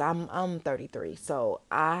time because I'm 33. So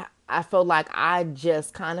I feel like I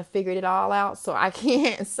just kind of figured it all out. So I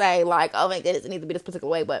can't say like, oh my goodness, it needs to be this particular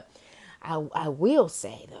way. But I will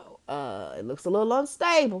say though, it looks a little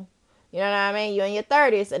unstable. You know what I mean? You're in your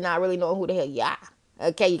 30s and not really knowing who the hell you are.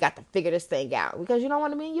 Okay, you got to figure this thing out because you don't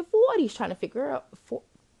want to be in your 40s trying to figure out.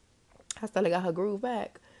 I still got her groove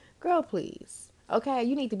back. Girl, please. Okay,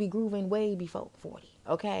 you need to be grooving way before 40.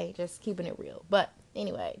 Okay, just keeping it real. But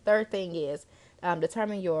anyway, third thing is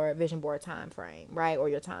determine your vision board time frame, right, or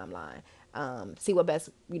your timeline. See what best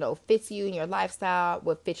fits you in your lifestyle,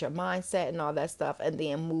 what fits your mindset, and all that stuff, and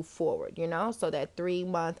then move forward. So that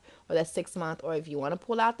 3-month or that 6-month, or if you want to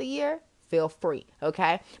pull out the year, feel free.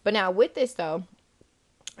 Okay, but now with this though.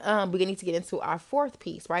 We need to get into our fourth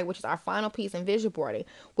piece, right, which is our final piece in vision boarding,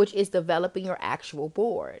 which is developing your actual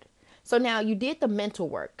board. So now you did the mental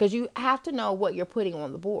work because you have to know what you're putting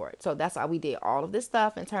on the board. So that's why we did all of this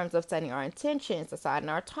stuff in terms of setting our intentions, deciding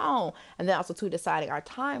our tone, and then also to deciding our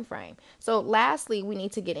time frame. So lastly, we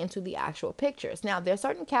need to get into the actual pictures. Now there are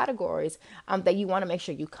certain categories that you want to make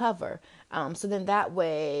sure you cover. So then that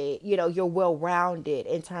way, you're well-rounded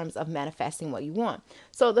in terms of manifesting what you want.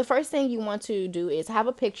 So the first thing you want to do is have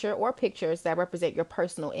a picture or pictures that represent your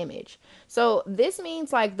personal image. So this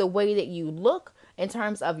means like the way that you look, in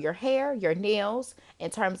terms of your hair, your nails,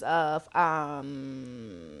 in terms of,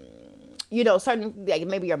 certain, like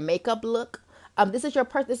maybe your makeup look. This is your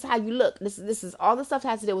person. This is how you look. This is all the stuff that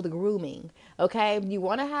has to do with grooming. Okay. You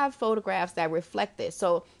want to have photographs that reflect this.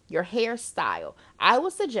 So your hairstyle, I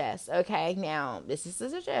would suggest, okay, now this is a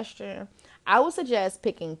suggestion. I would suggest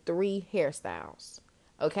picking 3 hairstyles.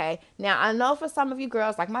 Okay. Now, I know for some of you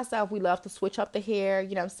girls like myself, we love to switch up the hair,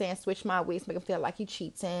 switch my wigs, make them feel like you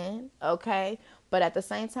cheating. Okay. But at the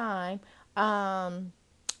same time,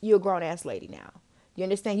 you're a grown ass lady now. You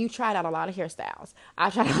understand? You tried out a lot of hairstyles. I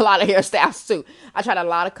tried out a lot of hairstyles too. I tried out a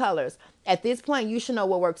lot of colors. At this point, you should know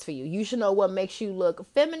what works for you. You should know what makes you look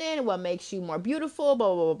feminine, what makes you more beautiful,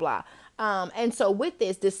 blah, blah, blah, blah. And so with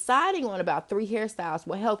this, deciding on about 3 hairstyles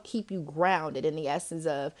will help keep you grounded in the essence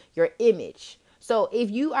of your image. So if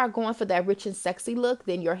you are going for that rich and sexy look,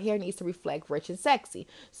 then your hair needs to reflect rich and sexy.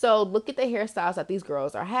 So look at the hairstyles that these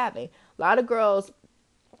girls are having. A lot of girls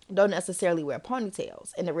don't necessarily wear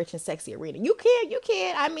ponytails in the rich and sexy arena. You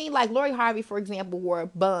can. I mean, like Lori Harvey, for example, wore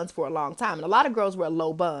buns for a long time. And a lot of girls wear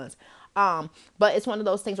low buns. But it's one of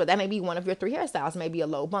those things where that may be one of your 3 hairstyles, maybe a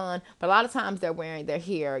low bun, but a lot of times they're wearing their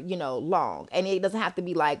hair, long, and it doesn't have to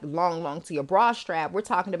be like long to your bra strap. We're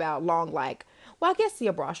talking about long, like, well, I guess to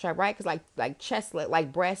your bra strap, right? Cause like chest,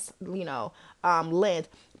 like breast, length,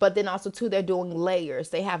 but then also too, they're doing layers.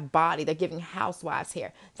 They have body, they're giving housewives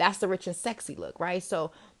hair. That's the rich and sexy look, right?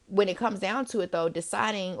 So when it comes down to it though,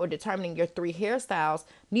 deciding or determining your three hairstyles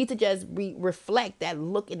need to just reflect that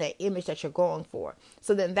look and that image that you're going for.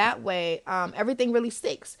 So then that way, everything really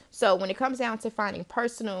sticks. So when it comes down to finding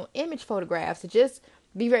personal image photographs, just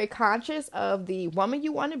be very conscious of the woman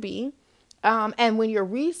you want to be. And when you're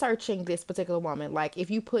researching this particular woman, like if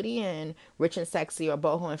you put in rich and sexy or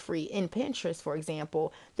boho and free in Pinterest, for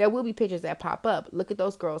example, there will be pictures that pop up. Look at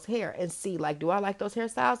those girls' hair and see, like, do I like those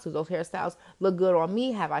hairstyles? Do those hairstyles look good on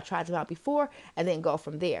me? Have I tried them out before? And then go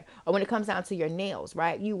from there. Or when it comes down to your nails,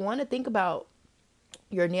 right? You want to think about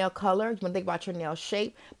your nail color. You want to think about your nail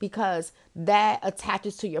shape because that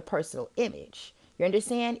attaches to your personal image. You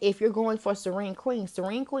understand? If you're going for Serene Queen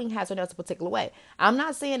has her nails a particular way. I'm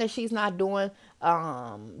not saying that she's not doing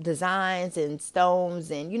designs and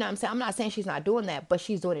stones and you know what I'm saying. I'm not saying she's not doing that, but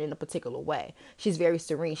she's doing it in a particular way. She's very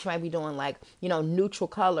serene. She might be doing like neutral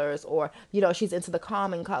colors or she's into the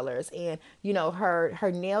calming colors and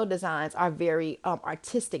her nail designs are very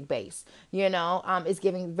artistic based. It's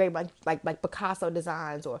giving very much like Picasso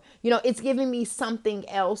designs or it's giving me something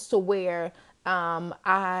else to where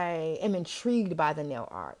I am intrigued by the nail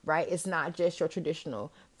art, right? It's not just your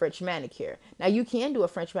traditional French manicure. Now, you can do a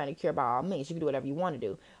French manicure by all means. You can do whatever you want to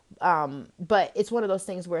do. But it's one of those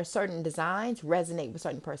things where certain designs resonate with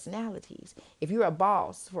certain personalities. If you're a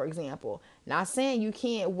boss, for example, not saying you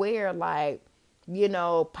can't wear like,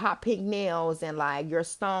 pop pink nails and like your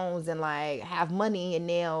stones and like have money in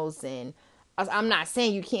nails and I'm not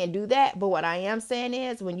saying you can't do that, but what I am saying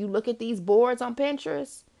is when you look at these boards on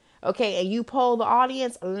Pinterest, okay, and you poll the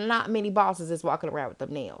audience, not many bosses is walking around with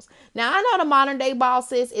them nails. Now, I know the modern day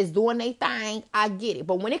bosses is doing their thing. I get it.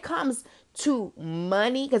 But when it comes to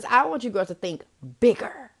money, because I want you girls to think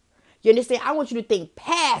bigger. You understand? I want you to think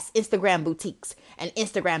past Instagram boutiques and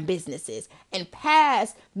Instagram businesses and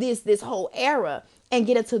past this whole era and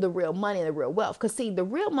get into the real money and the real wealth. Because see, the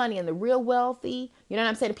real money and the real wealthy, you know what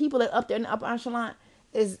I'm saying? The people that up there in the upper echelon,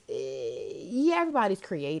 is yeah, everybody's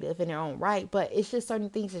creative in their own right, but it's just certain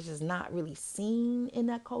things that's just not really seen in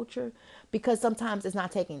that culture because sometimes it's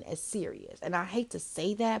not taken as serious. And I hate to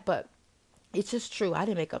say that, but it's just true. I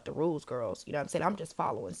didn't make up the rules, girls. You know what I'm saying? I'm just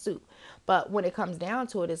following suit. But when it comes down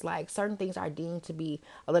to it, it's like certain things are deemed to be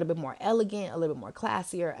a little bit more elegant, a little bit more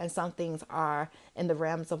classier, and some things are in the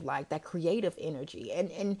realms of like that creative energy.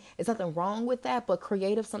 And it's nothing wrong with that, but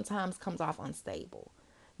creative sometimes comes off unstable.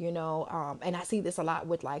 And I see this a lot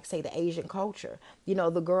with like say the Asian culture. The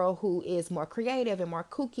girl who is more creative and more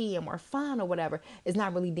kooky and more fun or whatever is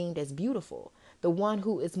not really deemed as beautiful. The one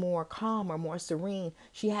who is more calm or more serene,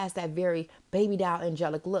 she has that very baby doll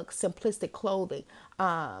angelic look, simplistic clothing.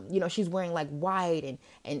 She's wearing like white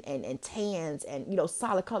and tans and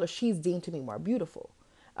solid colors. She's deemed to be more beautiful.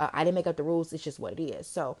 I didn't make up the rules. It's just what it is.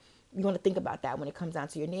 So you want to think about that when it comes down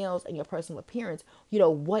to your nails and your personal appearance.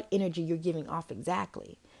 What energy you're giving off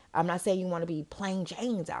exactly. I'm not saying you want to be plain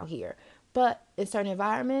Janes out here, but in certain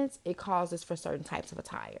environments, it causes for certain types of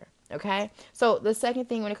attire. Okay. So the second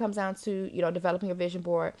thing when it comes down to, developing your vision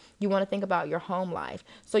board, you want to think about your home life.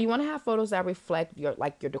 So you want to have photos that reflect your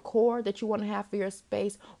decor that you want to have for your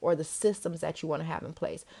space or the systems that you want to have in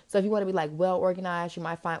place. So if you want to be like well organized, you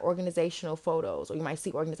might find organizational photos or you might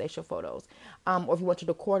see organizational photos. Or if you want your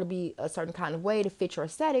decor to be a certain kind of way to fit your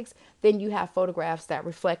aesthetics, then you have photographs that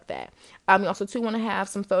reflect that. You also too want to have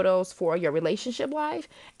some photos for your relationship life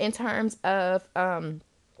in terms of,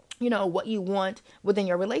 what you want within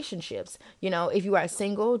your relationships. If you are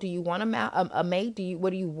single, do you want a mate?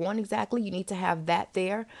 What do you want exactly? You need to have that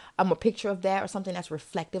there, a picture of that or something that's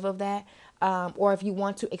reflective of that. Or if you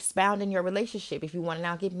want to expound in your relationship, if you want to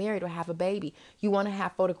now get married or have a baby, you want to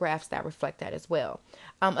have photographs that reflect that as well.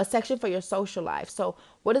 A section for your social life. So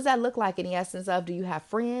what does that look like in the essence of, do you have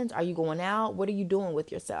friends? Are you going out? What are you doing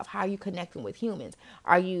with yourself? How are you connecting with humans?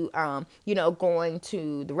 Are you, going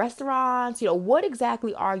to the restaurants? What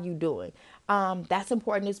exactly are you doing? That's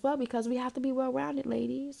important as well because we have to be well-rounded,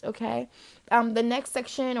 ladies. Okay. The next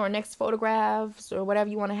section or next photographs or whatever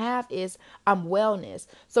you want to have is wellness.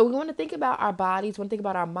 So we want to think about our bodies, we want to think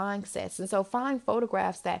about our mindsets. And so find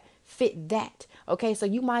photographs that fit that. Okay. So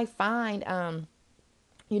you might find,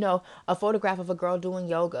 a photograph of a girl doing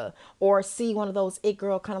yoga or see one of those it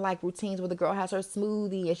girl kind of like routines where the girl has her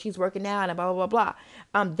smoothie and she's working out and blah, blah, blah,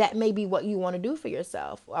 blah. That may be what you want to do for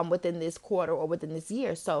yourself within this quarter or within this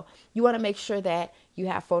year. So you want to make sure that you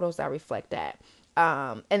have photos that reflect that.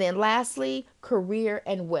 And then lastly, career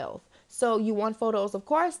and wealth. So you want photos, of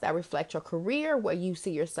course, that reflect your career, where you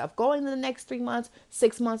see yourself going in the next 3 months,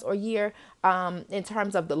 6 months, or year, in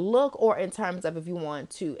terms of the look, or in terms of if you want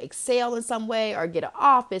to excel in some way or get an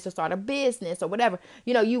office or start a business or whatever.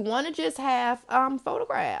 You want to just have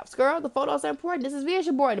photographs. Girl, the photos are important. This is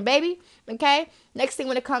vision boarding, baby. Okay? Next thing,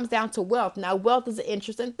 when it comes down to wealth. Now, wealth is an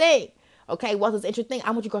interesting thing. Okay? Wealth is an interesting thing.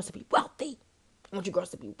 I want you girls to be wealthy. I want you girls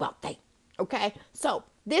to be wealthy. Okay, so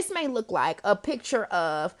this may look like a picture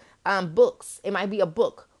of books. It might be a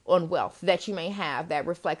book on wealth that you may have that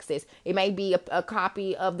reflects this. It may be a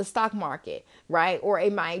copy of the stock market, right? Or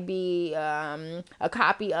it might be a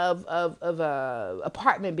copy of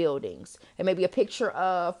apartment buildings. It may be a picture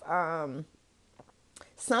of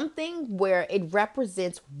something where it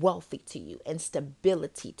represents wealthy to you and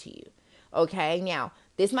stability to you. Okay, now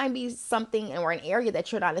this might be something or an area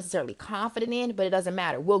that you're not necessarily confident in, but it doesn't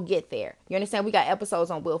matter. We'll get there. You understand? We got episodes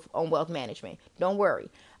on wealth management. Don't worry.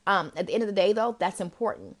 At the end of the day, though, that's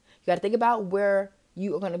important. You got to think about where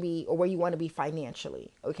you are going to be or where you want to be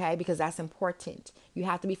financially, okay? Because that's important. You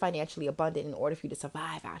have to be financially abundant in order for you to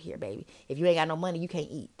survive out here, baby. If you ain't got no money, you can't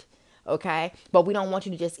eat. Okay, but we don't want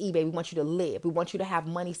you to just eat, baby. We want you to live. We want you to have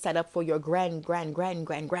money set up for your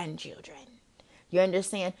grandchildren. You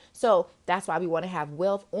understand? So that's why we want to have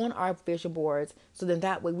wealth on our vision boards. So then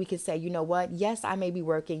that way we can say, you know what? Yes, I may be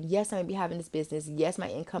working. Yes, I may be having this business. Yes, my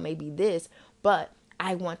income may be this, but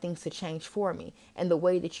I want things to change for me. And the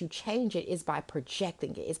way that you change it is by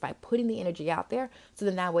projecting it. It's by putting the energy out there. So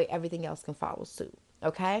then that way everything else can follow suit.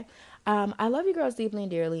 Okay. I love you girls deeply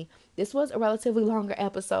and dearly. This was a relatively longer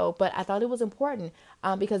episode, but I thought it was important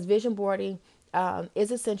because vision boarding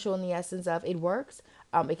is essential in the essence of it works.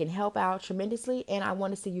 It can help out tremendously, and I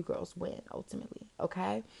want to see you girls win ultimately.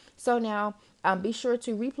 Okay. So now be sure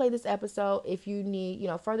to replay this episode if you need,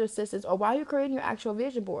 further assistance or while you're creating your actual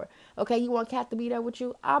vision board. Okay. You want Kat to be there with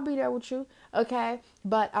you? I'll be there with you. Okay.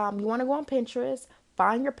 But you want to go on Pinterest,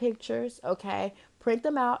 find your pictures. Okay. Print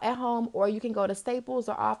them out at home, or you can go to Staples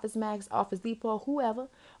or Office Max, Office Depot, whoever,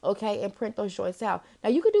 okay, and print those joints out.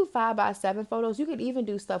 Now, you could do 5x7 photos. You could even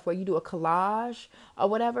do stuff where you do a collage or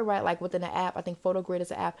whatever, right? Like within the app, I think PhotoGrid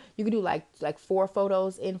is an app. You could do like 4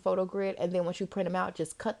 photos in PhotoGrid, and then once you print them out,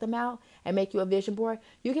 just cut them out and make you a vision board.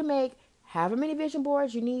 You can make however many vision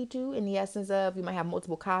boards you need to, in the essence of you might have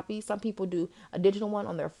multiple copies. Some people do a digital one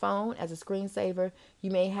on their phone as a screensaver.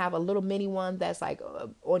 You may have a little mini one that's like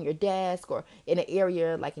on your desk or in an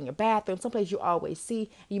area like in your bathroom, someplace you always see.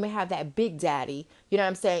 You may have that big daddy, you know what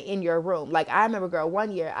I'm saying, in your room. Like I remember, girl,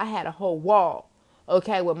 one year I had a whole wall,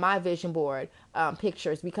 okay, with my vision board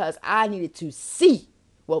pictures because I needed to see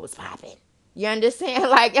what was popping. You understand?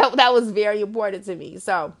 Like that was very important to me.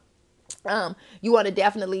 So you want to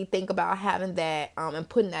definitely think about having that and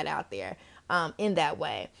putting that out there in that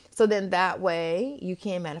way. So then that way you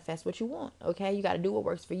can manifest what you want. Okay. You got to do what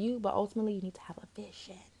works for you, but ultimately you need to have a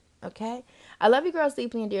vision. Okay. I love you girls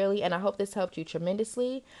deeply and dearly, and I hope this helped you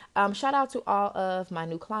tremendously. Shout out to all of my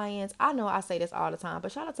new clients. I know I say this all the time,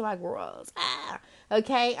 but shout out to my girls.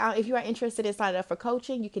 Okay. If you are interested in signing up for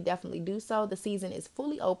coaching, you can definitely do so. The season is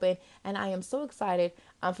fully open, and I am so excited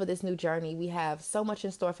for this new journey. We have so much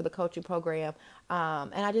in store for the coaching program,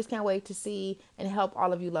 and I just can't wait to see and help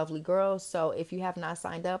all of you lovely girls. So if you have not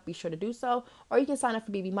signed up, be sure to do so, or you can sign up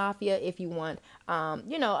for BB Mafia if you want,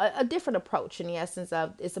 a different approach in the essence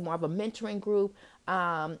of it's more of a mentoring group.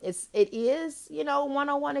 It is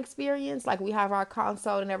one-on-one experience. Like we have our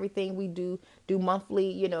consult and everything. We do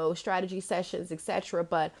monthly, strategy sessions, etc.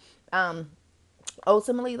 But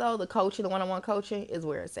ultimately, though, the coaching, the one-on-one coaching is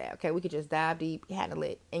where it's at. Okay, we could just dive deep, handle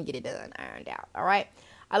it, and get it done, ironed out. All right.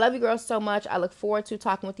 I love you girls so much. I look forward to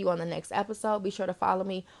talking with you on the next episode. Be sure to follow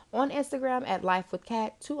me on Instagram at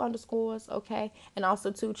LifeWithCat, 2 underscores, okay? And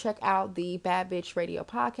also to check out the Bad Bitch Radio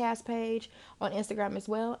podcast page on Instagram as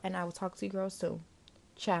well. And I will talk to you girls soon.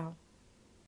 Ciao.